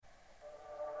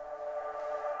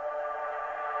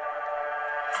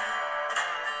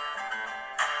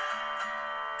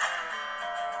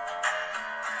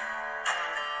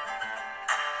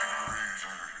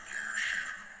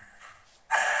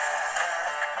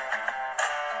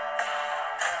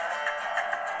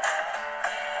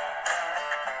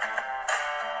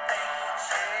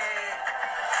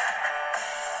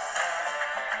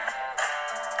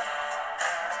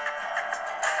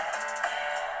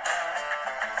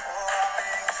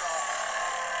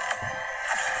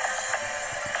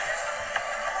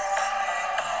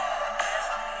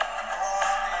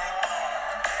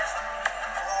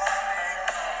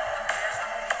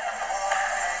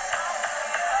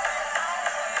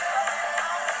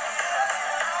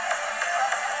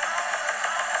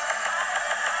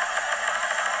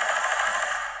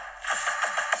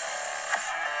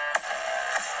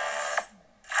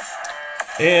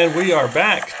And we are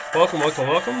back. Welcome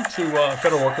to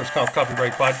Federal Workers Comp Coffee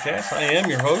Break Podcast. I am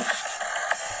your host,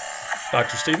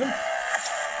 Dr. Stephen,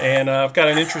 and I've got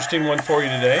an interesting one for you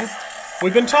today.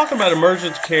 We've been talking about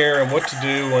emergency care and what to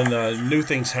do when new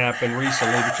things happen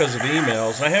recently because of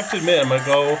emails. And I have to admit, I'm going to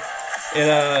go in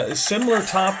a similar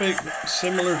topic,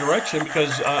 similar direction,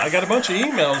 because I got a bunch of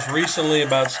emails recently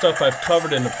about stuff I've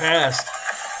covered in the past,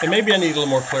 and maybe I need a little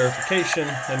more clarification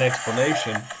and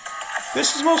explanation.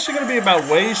 This is mostly going to be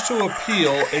about ways to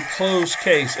appeal a closed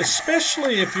case,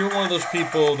 especially if you're one of those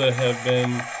people that have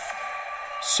been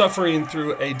suffering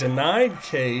through a denied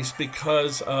case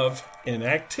because of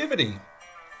inactivity.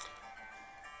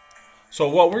 So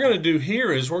what we're going to do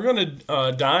here is we're going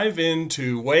to dive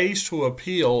into ways to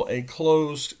appeal a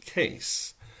closed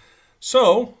case.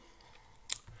 So,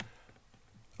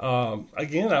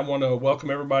 again, I want to welcome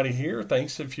everybody here.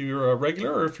 Thanks if you're a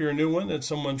regular or if you're a new one and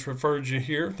someone's referred you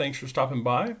here. Thanks for stopping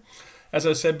by. As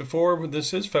I said before,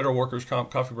 this is Federal Workers Comp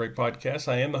Coffee Break Podcast.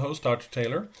 I am the host, Dr.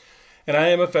 Taylor, and I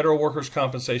am a federal workers'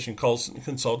 compensation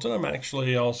consultant. I'm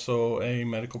actually also a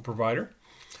medical provider.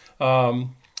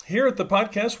 Here at the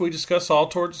podcast, we discuss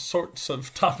all sorts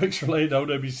of topics related to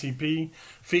OWCP,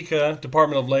 FECA,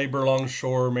 Department of Labor,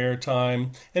 Longshore,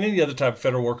 Maritime, and any other type of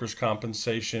federal workers'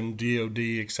 compensation, DOD,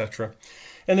 etc.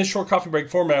 In this short coffee break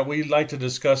format, we like to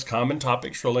discuss common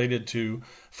topics related to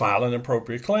filing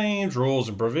appropriate claims, rules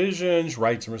and provisions,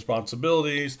 rights and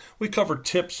responsibilities. We cover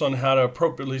tips on how to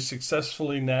appropriately,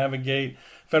 successfully navigate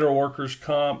federal workers'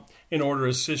 comp in order to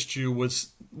assist you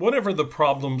with whatever the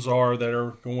problems are that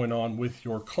are going on with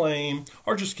your claim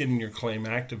or just getting your claim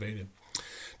activated.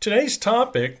 Today's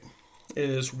topic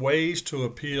is ways to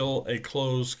appeal a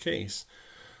closed case.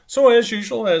 So as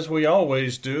usual, as we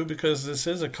always do, because this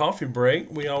is a coffee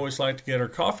break, we always like to get our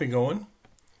coffee going.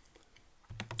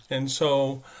 And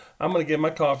so I'm going to get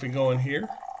my coffee going here.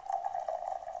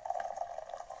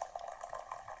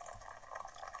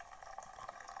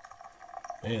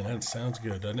 Man, that sounds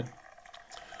good, doesn't it?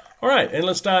 All right, and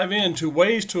let's dive into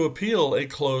ways to appeal a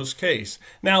closed case.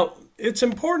 Now, it's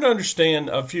important to understand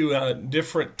a few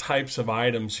different types of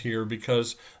items here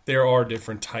because there are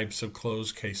different types of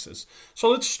closed cases. So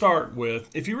let's start with,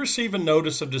 if you receive a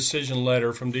notice of decision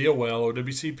letter from DOL or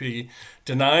WCP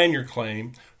denying your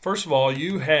claim, first of all,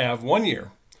 you have 1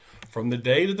 year from the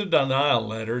date of the denial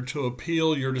letter to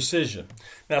appeal your decision.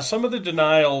 Now, some of the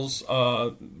denials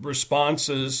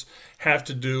responses have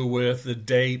to do with the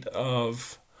date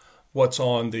of what's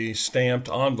on the stamped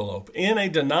envelope. In a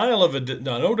denial of an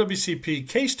OWCP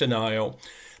case denial,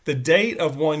 the date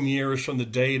of 1 year is from the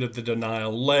date of the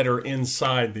denial letter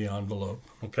inside the envelope.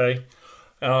 Okay,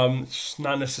 it's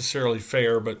not necessarily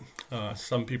fair, but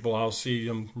some people I'll see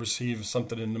them receive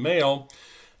something in the mail,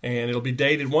 and it'll be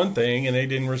dated one thing, and they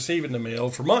didn't receive it in the mail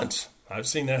for months. I've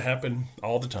seen that happen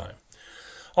all the time.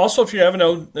 Also, if you have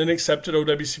an accepted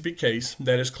OWCP case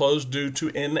that is closed due to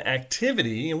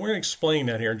inactivity, and we're going to explain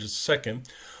that here in just a second,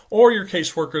 or your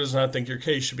caseworker does not think your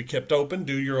case should be kept open,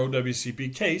 do your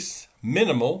OWCP case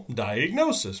minimal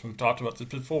diagnosis. We've talked about this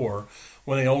before,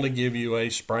 when they only give you a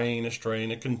sprain, a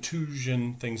strain, a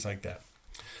contusion, things like that.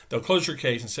 They'll close your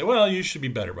case and say, well, you should be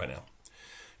better by now.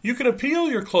 You can appeal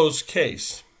your closed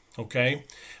case, okay?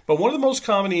 But one of the most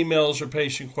common emails or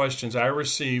patient questions I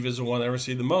receive is the one I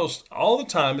receive the most all the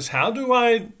time is how do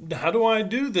I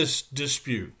do this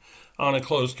dispute on a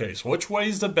closed case? Which way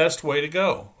is the best way to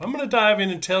go? I'm going to dive in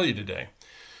and tell you today.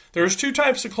 There's two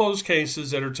types of closed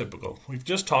cases that are typical. We've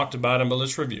just talked about them, but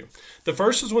let's review. The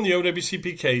first is when the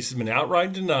OWCP case has been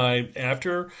outright denied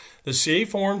after the CA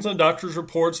forms and the doctor's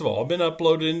reports have all been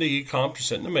uploaded into eComp or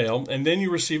sent in the mail, and then you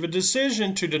receive a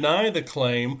decision to deny the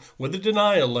claim with a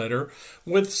denial letter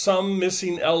with some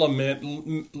missing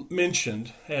element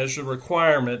mentioned as a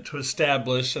requirement to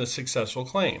establish a successful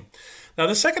claim. Now,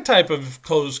 the second type of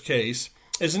closed case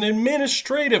is an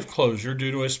administrative closure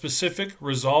due to a specific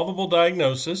resolvable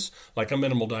diagnosis, like a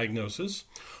minimal diagnosis,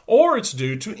 or it's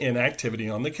due to inactivity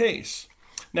on the case.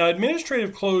 Now,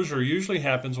 administrative closure usually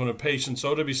happens when a patient's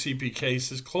OWCP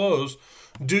case is closed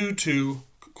due to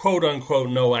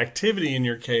quote-unquote no activity in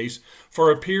your case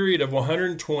for a period of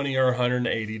 120 or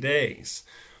 180 days.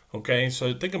 Okay,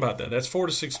 so think about that. That's 4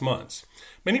 to 6 months.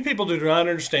 Many people do not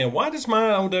understand, why does my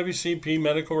OWCP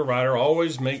medical provider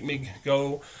always make me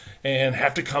go and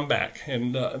have to come back?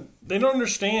 And they don't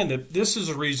understand that this is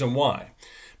a reason why.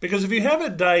 Because if you have a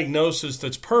diagnosis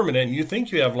that's permanent and you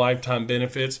think you have lifetime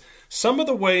benefits, some of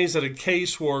the ways that a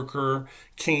caseworker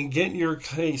can get your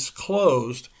case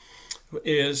closed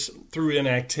is through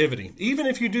inactivity, even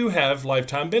if you do have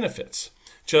lifetime benefits,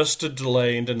 just to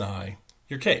delay and deny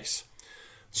your case.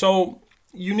 So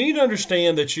you need to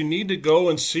understand that you need to go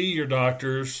and see your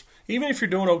doctors. Even if you're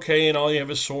doing okay and all you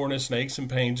have is soreness and aches and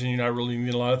pains and you're not really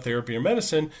needing a lot of therapy or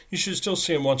medicine, you should still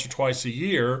see them once or twice a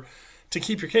year to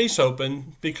keep your case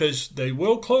open, because they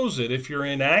will close it if you're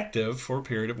inactive for a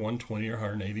period of 120 or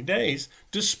 180 days,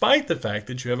 despite the fact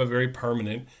that you have a very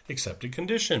permanent accepted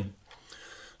condition.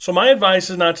 So my advice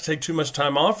is not to take too much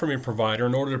time off from your provider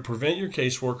in order to prevent your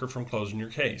caseworker from closing your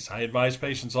case. I advise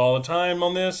patients all the time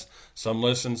on this. Some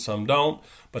listen, some don't,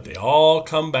 but they all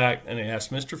come back and they ask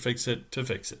Mr. Fix-It to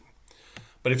fix it.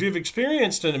 But if you've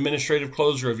experienced an administrative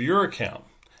closure of your account,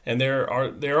 and there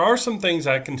are some things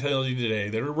I can tell you today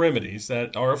that are remedies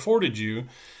that are afforded you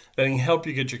that can help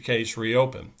you get your case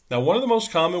reopened. Now, one of the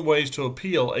most common ways to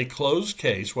appeal a closed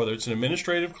case, whether it's an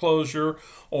administrative closure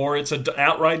or it's an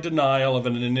outright denial of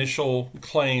an initial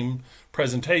claim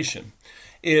presentation,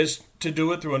 is to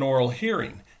do it through an oral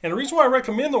hearing. And the reason why I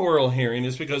recommend the oral hearing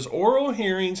is because oral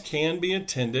hearings can be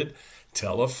attended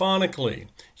telephonically.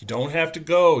 You don't have to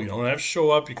go. You don't have to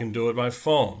show up. You can do it by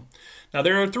phone. Now,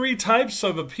 there are three types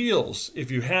of appeals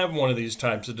if you have one of these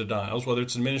types of denials, whether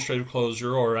it's administrative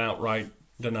closure or outright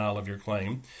denial of your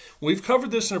claim. We've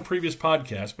covered this in a previous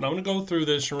podcast, but I'm going to go through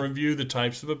this and review the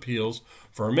types of appeals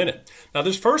for a minute. Now,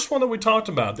 this first one that we talked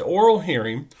about, the oral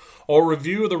hearing or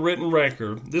review of the written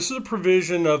record, this is a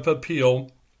provision of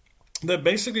appeal that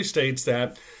basically states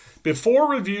that before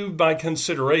review by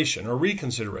consideration or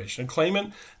reconsideration, a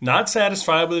claimant not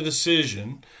satisfied with a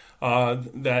decision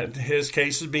that his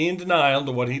case is being denied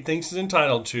to what he thinks is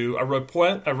entitled to,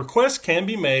 a request can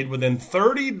be made within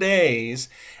 30 days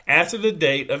after the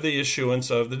date of the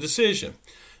issuance of the decision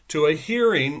to a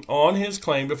hearing on his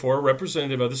claim before a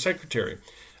representative of the Secretary.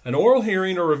 An oral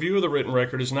hearing or review of the written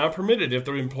record is not permitted if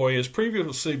the employee has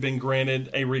previously been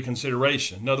granted a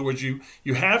reconsideration. In other words, you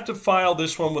have to file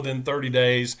this one within 30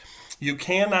 days. You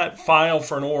cannot file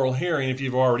for an oral hearing if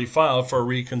you've already filed for a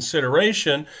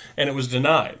reconsideration and it was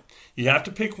denied. You have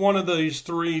to pick one of these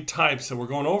three types that we're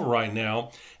going over right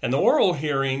now. And the oral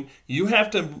hearing, you have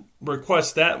to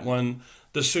request that one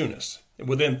the soonest,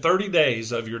 within 30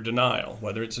 days of your denial,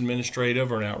 whether it's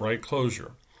administrative or an outright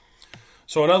closure.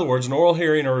 So in other words, an oral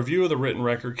hearing or review of the written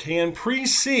record can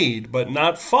precede but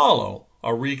not follow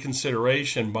a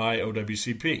reconsideration by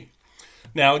OWCP.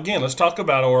 Now, again, let's talk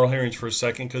about oral hearings for a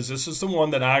second, because this is the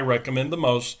one that I recommend the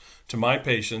most to my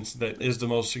patients, that is the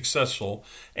most successful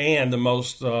and the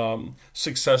most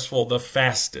successful the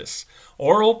fastest.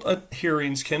 Oral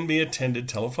hearings can be attended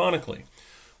telephonically.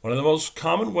 One of the most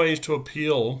common ways to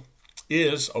appeal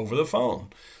is over the phone.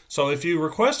 So if you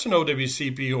request an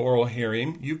OWCP oral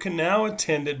hearing, you can now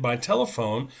attend it by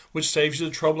telephone, which saves you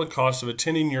the trouble and cost of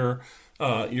attending your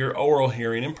oral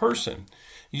hearing in person.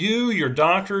 You, your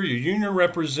doctor, your union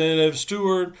representative,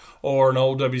 steward, or an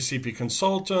OWCP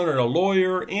consultant or a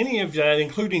lawyer, any of that,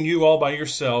 including you all by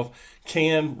yourself,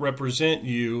 can represent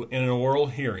you in an oral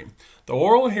hearing. The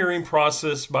oral hearing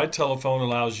process by telephone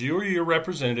allows you or your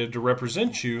representative to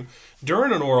represent you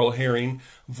during an oral hearing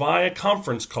via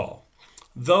conference call.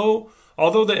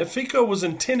 Although the FECA was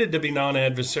intended to be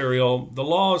non-adversarial, the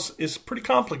law is pretty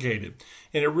complicated,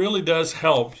 and it really does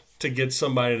help to get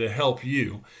somebody to help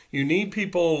you. You need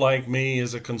people like me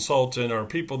as a consultant, or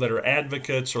people that are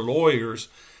advocates or lawyers,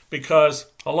 because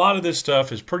a lot of this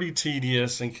stuff is pretty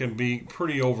tedious and can be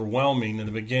pretty overwhelming in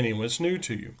the beginning when it's new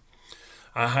to you.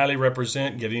 I highly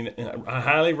recommend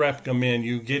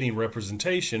you getting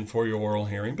representation for your oral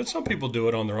hearing, but some people do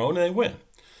it on their own and they win.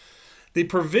 The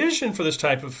provision for this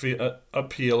type of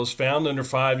appeal is found under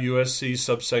 5 U.S.C.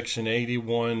 subsection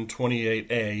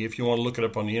 8128A, if you want to look it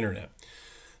up on the internet.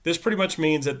 This pretty much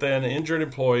means that then an injured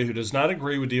employee who does not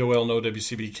agree with DOL and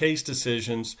OWCP case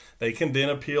decisions, they can then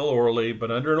appeal orally,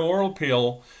 but under an oral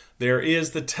appeal, there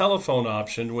is the telephone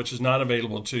option, which is not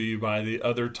available to you by the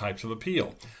other types of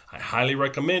appeal. I highly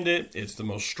recommend it. It's the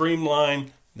most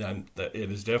streamlined. It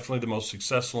is definitely the most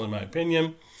successful in my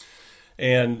opinion.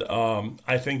 And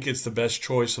I think it's the best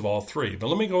choice of all three. But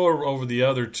let me go over the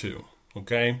other two,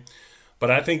 okay? But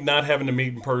I think not having to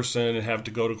meet in person and have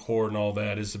to go to court and all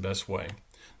that is the best way.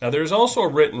 Now, there's also a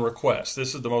written request.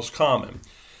 This is the most common.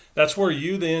 That's where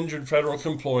you, the injured federal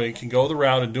employee, can go the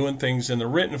route of doing things in the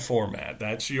written format.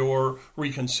 That's your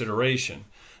reconsideration.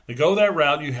 To go that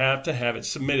route, you have to have it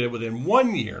submitted within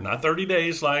 1 year, not 30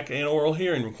 days like an oral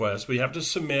hearing request. We have to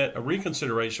submit a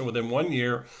reconsideration within 1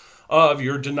 year of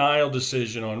your denial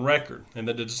decision on record and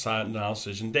the denial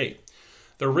decision date.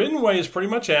 The written way is pretty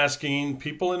much asking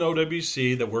people in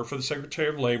OWC that work for the Secretary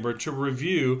of Labor to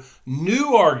review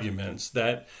new arguments,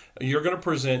 that you're going to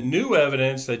present new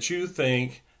evidence that you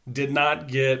think did not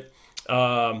get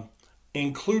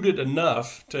included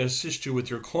enough to assist you with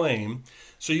your claim.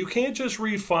 So you can't just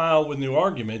refile with new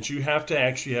arguments. You have to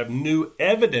actually have new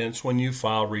evidence when you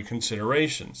file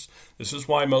reconsiderations. This is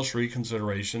why most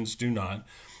reconsiderations do not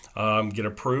get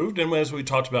approved. And as we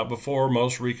talked about before,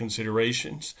 most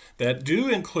reconsiderations that do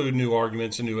include new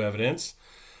arguments and new evidence,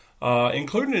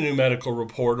 including a new medical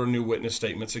report or new witness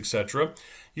statements, etc.,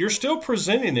 you're still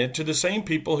presenting it to the same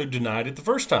people who denied it the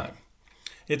first time.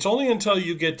 It's only until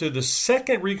you get to the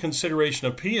second reconsideration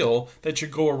appeal that you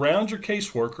go around your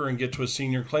caseworker and get to a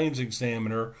senior claims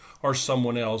examiner or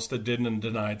someone else that didn't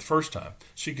deny it the first time.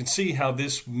 So you can see how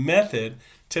this method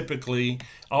typically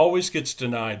always gets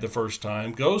denied the first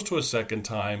time, goes to a second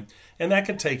time, and that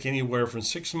can take anywhere from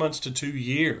 6 months to 2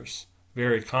 years,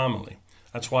 very commonly.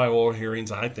 That's why oral hearings,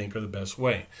 I think, are the best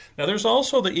way. Now, there's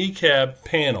also the ECAB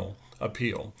panel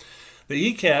appeal.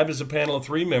 The ECAB is a panel of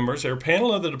 3 members. They're a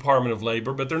panel of the Department of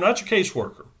Labor, but they're not your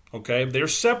caseworker, okay? They're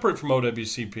separate from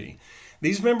OWCP.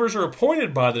 These members are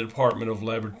appointed by the Department of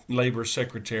Labor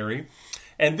Secretary,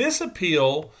 and this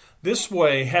appeal, this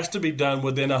way, has to be done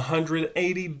within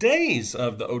 180 days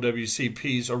of the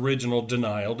OWCP's original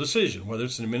denial decision, whether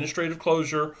it's an administrative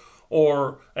closure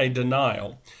or a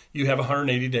denial. You have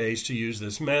 180 days to use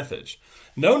this method.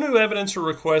 No new evidence or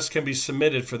requests can be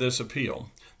submitted for this appeal.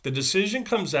 The decision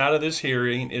comes out of this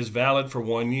hearing is valid for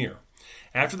 1 year.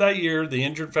 After that year, the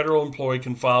injured federal employee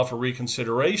can file for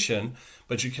reconsideration,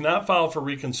 but you cannot file for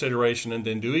reconsideration and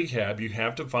then do ECAB. You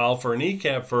have to file for an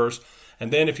ECAB first,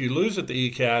 and then if you lose at the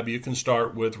ECAB, you can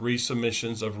start with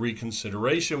resubmissions of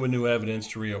reconsideration with new evidence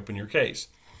to reopen your case.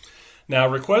 Now,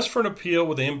 request for an appeal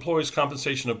with the Employees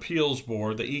Compensation Appeals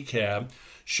Board, the ECAB,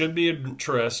 should be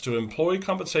addressed to Employee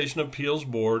Compensation Appeals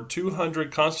Board,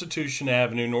 200 Constitution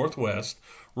Avenue Northwest,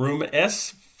 room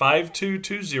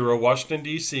S5220, Washington,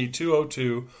 D.C.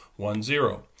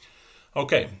 20210.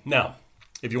 Okay, now,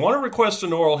 if you want to request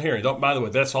an oral hearing, by the way,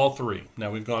 that's all 3. Now,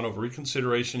 we've gone over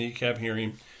reconsideration, ECAB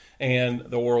hearing, and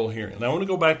the oral hearing. Now, I want to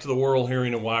go back to the oral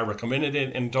hearing and why I recommended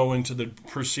it and go into the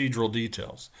procedural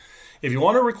details. If you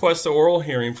want to request the oral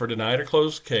hearing for denied or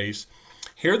closed case,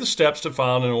 here are the steps to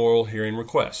file an oral hearing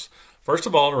request. First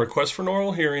of all, a request for an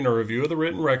oral hearing or review of the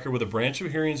written record with a branch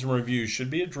of hearings and review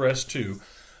should be addressed to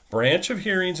Branch of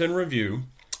Hearings and Review,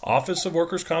 Office of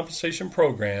Workers' Compensation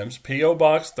Programs, P.O.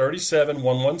 Box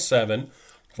 37117,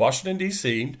 Washington,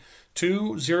 D.C.,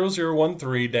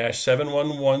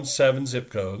 20013-7117 zip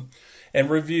code, and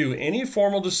review any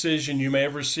formal decision you may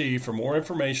have received for more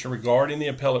information regarding the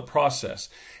appellate process.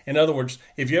 In other words,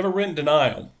 if you have a written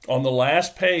denial, on the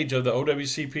last page of the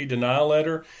OWCP denial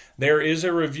letter, there is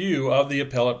a review of the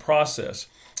appellate process.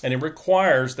 And it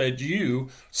requires that you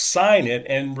sign it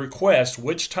and request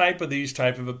which type of these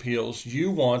type of appeals you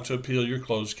want to appeal your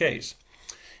closed case.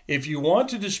 If you want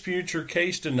to dispute your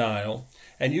case denial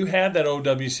and you have that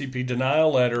OWCP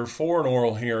denial letter for an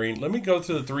oral hearing, let me go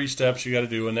through the 3 steps you got to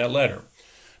do in that letter.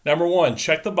 Number 1,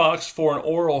 check the box for an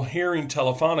oral hearing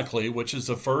telephonically, which is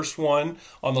the first one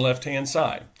on the left-hand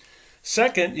side.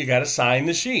 Second, you got to sign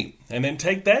the sheet and then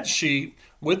take that sheet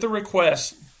with the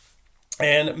request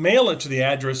and mail it to the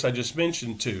address I just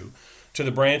mentioned to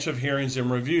the Branch of Hearings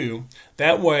and Review.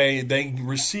 That way they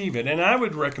receive it. And I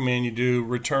would recommend you do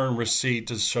return receipt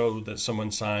to show that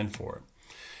someone signed for it.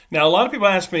 Now, a lot of people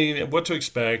ask me what to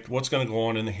expect, what's going to go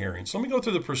on in the hearing. So let me go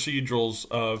through the procedurals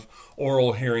of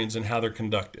oral hearings and how they're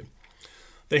conducted.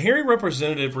 The hearing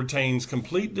representative retains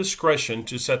complete discretion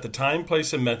to set the time,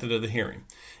 place, and method of the hearing,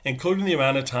 including the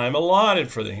amount of time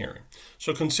allotted for the hearing.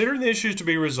 So considering the issues to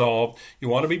be resolved, you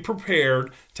want to be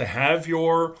prepared to have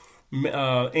your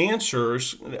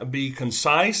answers be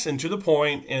concise and to the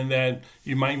point, and that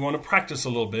you might want to practice a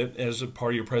little bit as a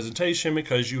part of your presentation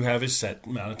because you have a set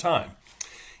amount of time.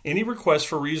 Any request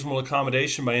for reasonable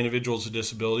accommodation by individuals with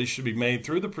disabilities should be made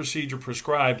through the procedure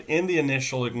prescribed in the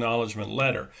initial acknowledgement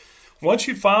letter. Once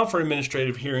you file for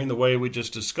administrative hearing the way we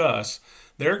just discussed,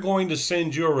 they're going to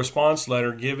send you a response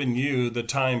letter giving you the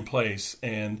time, place,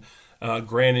 and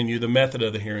granting you the method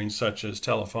of the hearing, such as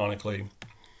telephonically.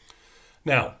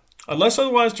 Now, unless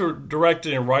otherwise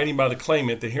directed in writing by the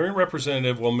claimant, the hearing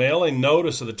representative will mail a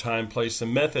notice of the time, place,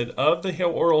 and method of the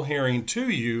oral hearing to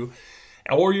you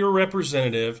or your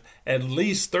representative at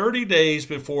least 30 days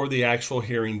before the actual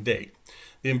hearing date.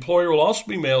 The employer will also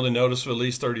be mailed a notice of at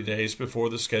least 30 days before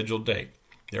the scheduled date.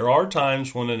 There are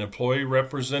times when an employee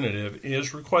representative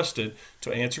is requested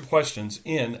to answer questions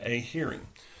in a hearing.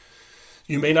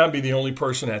 You may not be the only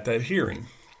person at that hearing.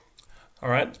 All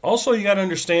right. Also, you got to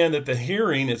understand that the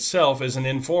hearing itself is an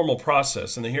informal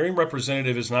process, and the hearing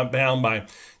representative is not bound by,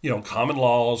 common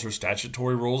laws or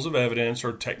statutory rules of evidence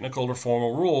or technical or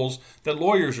formal rules that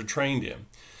lawyers are trained in.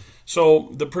 So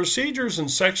the procedures and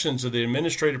sections of the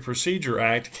Administrative Procedure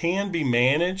Act can be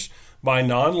managed by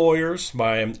non-lawyers,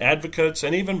 by advocates,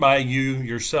 and even by you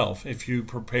yourself if you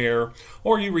prepare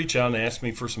or you reach out and ask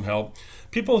me for some help.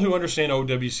 People who understand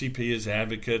OWCP as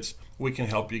advocates, we can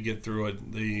help you get through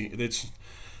it.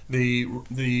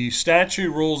 The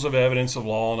statute, rules of evidence of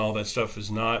law, and all that stuff is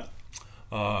not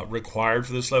required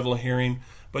for this level of hearing,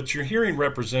 but your hearing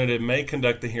representative may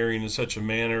conduct the hearing in such a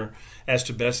manner as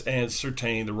to best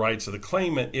ascertain the rights of the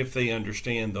claimant if they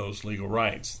understand those legal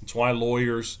rights. That's why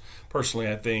lawyers, personally,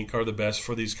 I think, are the best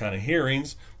for these kind of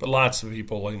hearings, but lots of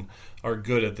people are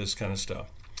good at this kind of stuff.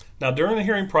 Now, during the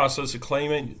hearing process, the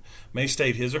claimant may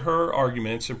state his or her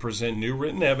arguments and present new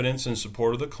written evidence in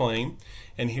support of the claim,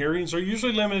 and hearings are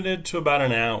usually limited to about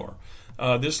an hour.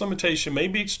 This limitation may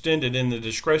be extended in the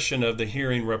discretion of the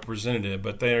hearing representative,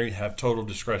 but they have total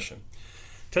discretion.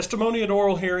 Testimony at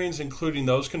oral hearings, including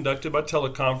those conducted by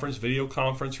teleconference, video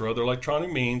conference, or other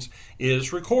electronic means,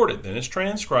 is recorded. Then it's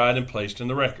transcribed and placed in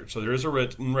the record. So there is a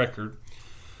written record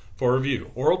for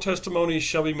review. Oral testimony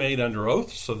shall be made under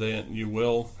oath, so that you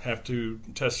will have to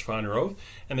testify under oath,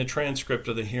 and the transcript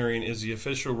of the hearing is the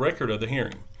official record of the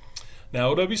hearing.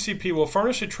 Now, OWCP will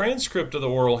furnish a transcript of the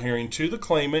oral hearing to the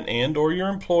claimant and or your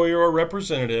employer or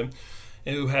representative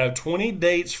who have 20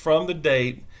 dates from the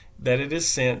date that it is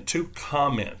sent to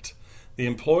comment. The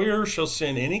employer shall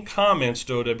send any comments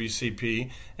to OWCP,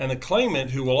 and the claimant,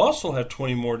 who will also have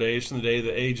 20 more days from the day of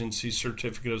the agency's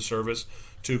certificate of service,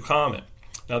 to comment.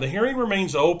 Now, the hearing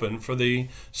remains open for the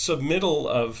submittal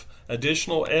of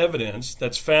additional evidence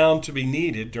that's found to be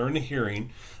needed during the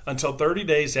hearing until 30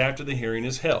 days after the hearing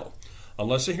is held.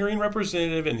 Unless a hearing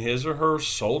representative in his or her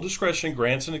sole discretion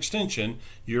grants an extension,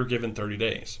 you're given 30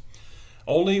 days.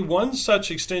 Only one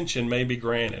such extension may be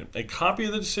granted. A copy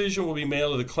of the decision will be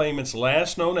mailed to the claimant's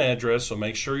last known address, so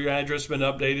make sure your address has been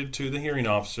updated to the hearing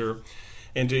officer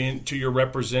and to your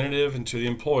representative and to the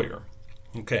employer.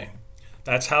 Okay,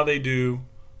 that's how they do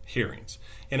hearings.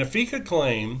 In a FECA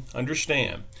claim,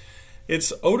 understand,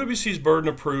 it's OWC's burden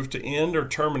of proof to end or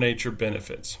terminate your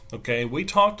benefits. Okay, we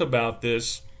talked about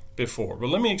this before, but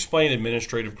let me explain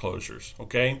administrative closures.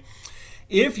 Okay,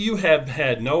 if you have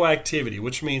had no activity,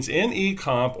 which means in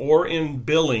e-comp or in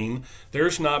billing,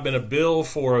 there's not been a bill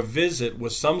for a visit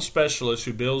with some specialist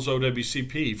who bills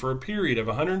OWCP for a period of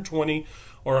 120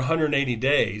 or 180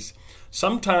 days,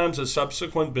 sometimes a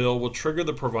subsequent bill will trigger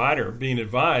the provider being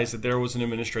advised that there was an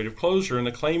administrative closure and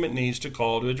the claimant needs to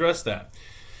call to address that.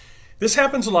 This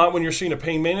happens a lot when you're seeing a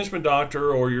pain management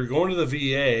doctor or you're going to the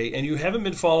VA and you haven't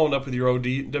been following up with your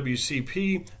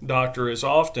OWCP doctor as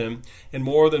often, and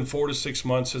more than 4 to 6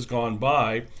 months has gone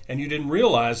by and you didn't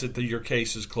realize that your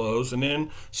case is closed, and then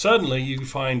suddenly you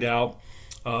find out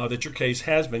that your case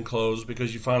has been closed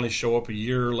because you finally show up a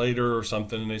year later or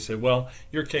something and they say, well,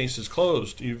 your case is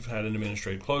closed. You've had an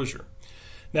administrative closure.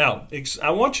 Now,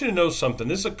 I want you to know something.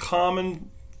 This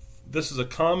is a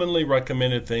commonly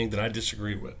recommended thing that I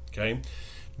disagree with, okay?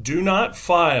 Do not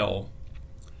file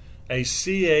a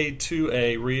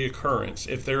CA2A reoccurrence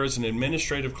if there is an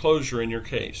administrative closure in your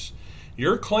case.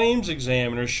 Your claims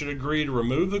examiner should agree to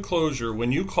remove the closure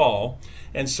when you call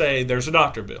and say there's a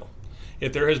doctor bill.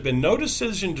 If there has been no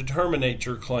decision to terminate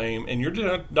your claim and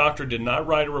your doctor did not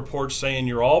write a report saying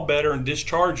you're all better and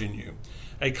discharging you,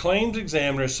 a claims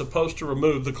examiner is supposed to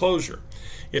remove the closure.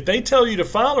 If they tell you to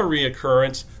file a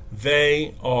reoccurrence,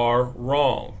 they are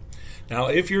wrong. Now,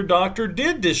 if your doctor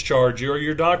did discharge you or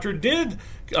your doctor did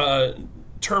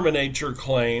terminate your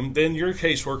claim, then your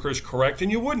caseworker is correct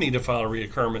and you would need to file a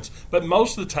reoccurrence. But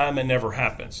most of the time, it never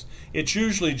happens. It's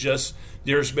usually just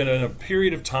there's been a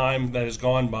period of time that has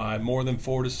gone by, more than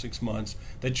 4 to 6 months,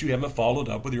 that you haven't followed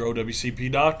up with your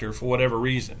OWCP doctor for whatever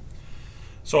reason.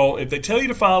 So if they tell you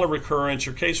to file a recurrence,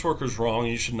 your caseworker is wrong,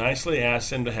 you should nicely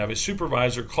ask them to have a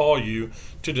supervisor call you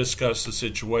to discuss the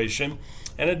situation.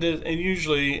 And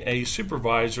usually a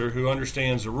supervisor who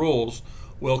understands the rules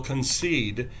will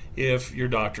concede if your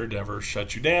doctor ever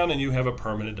shuts you down and you have a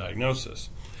permanent diagnosis.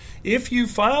 If you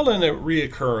file a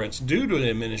reoccurrence due to an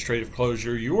administrative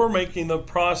closure, you are making the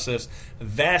process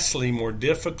vastly more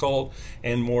difficult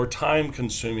and more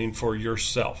time-consuming for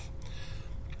yourself.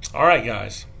 All right,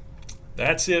 guys.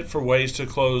 That's it for ways to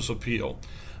close appeal.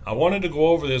 I wanted to go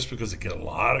over this because I get a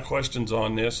lot of questions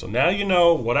on this. So now you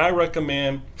know what I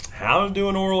recommend, how to do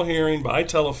an oral hearing by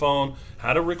telephone,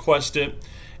 how to request it,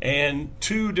 and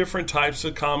 2 different types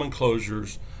of common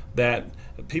closures that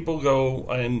people go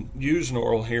and use an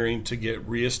oral hearing to get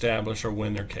reestablished or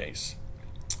win their case.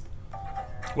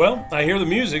 Well, I hear the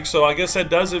music, so I guess that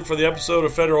does it for the episode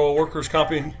of Federal Workers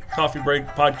Coffee Break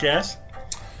Podcast.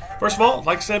 First of all,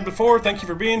 like I said before, thank you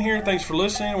for being here. Thanks for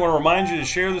listening. I want to remind you to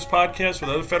share this podcast with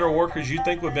other federal workers you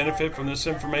think would benefit from this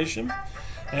information.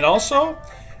 And also,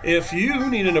 if you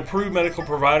need an approved medical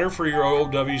provider for your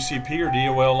OWCP or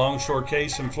DOL longshore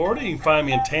case in Florida, you can find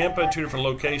me in Tampa at 2 different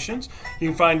locations. You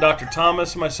can find Dr.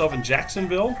 Thomas and myself in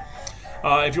Jacksonville.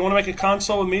 If you want to make a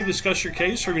consult with me, discuss your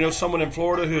case, or if you know someone in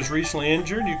Florida who is recently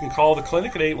injured, you can call the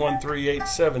clinic at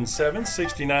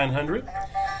 813-877-6900.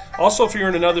 Also, if you're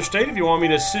in another state, if you want me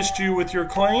to assist you with your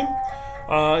claim,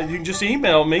 you can just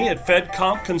email me at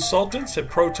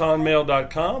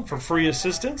fedcompconsultants@protonmail.com for free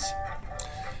assistance.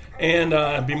 And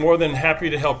I'd be more than happy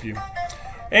to help you.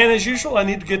 And as usual, I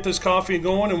need to get this coffee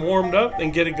going and warmed up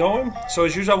and get it going. So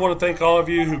as usual, I want to thank all of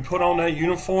you who put on that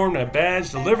uniform, that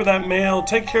badge, deliver that mail,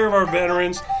 take care of our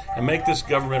veterans, and make this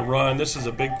government run. This is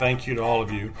a big thank you to all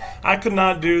of you. I could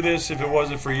not do this if it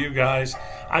wasn't for you guys.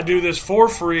 I do this for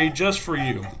free, just for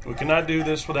you. We cannot do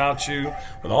this without you,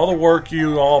 with all the work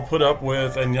you all put up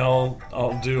with and y'all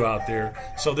all do out there.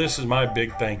 So this is my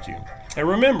big thank you. And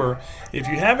remember, if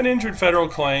you have an injured federal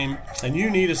claim and you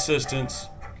need assistance,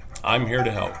 I'm here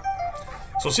to help.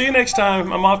 So see you next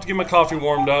time. I'm off to get my coffee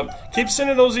warmed up. Keep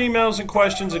sending those emails and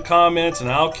questions and comments,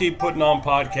 and I'll keep putting on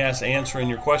podcasts answering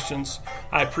your questions.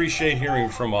 I appreciate hearing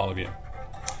from all of you.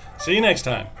 See you next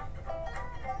time.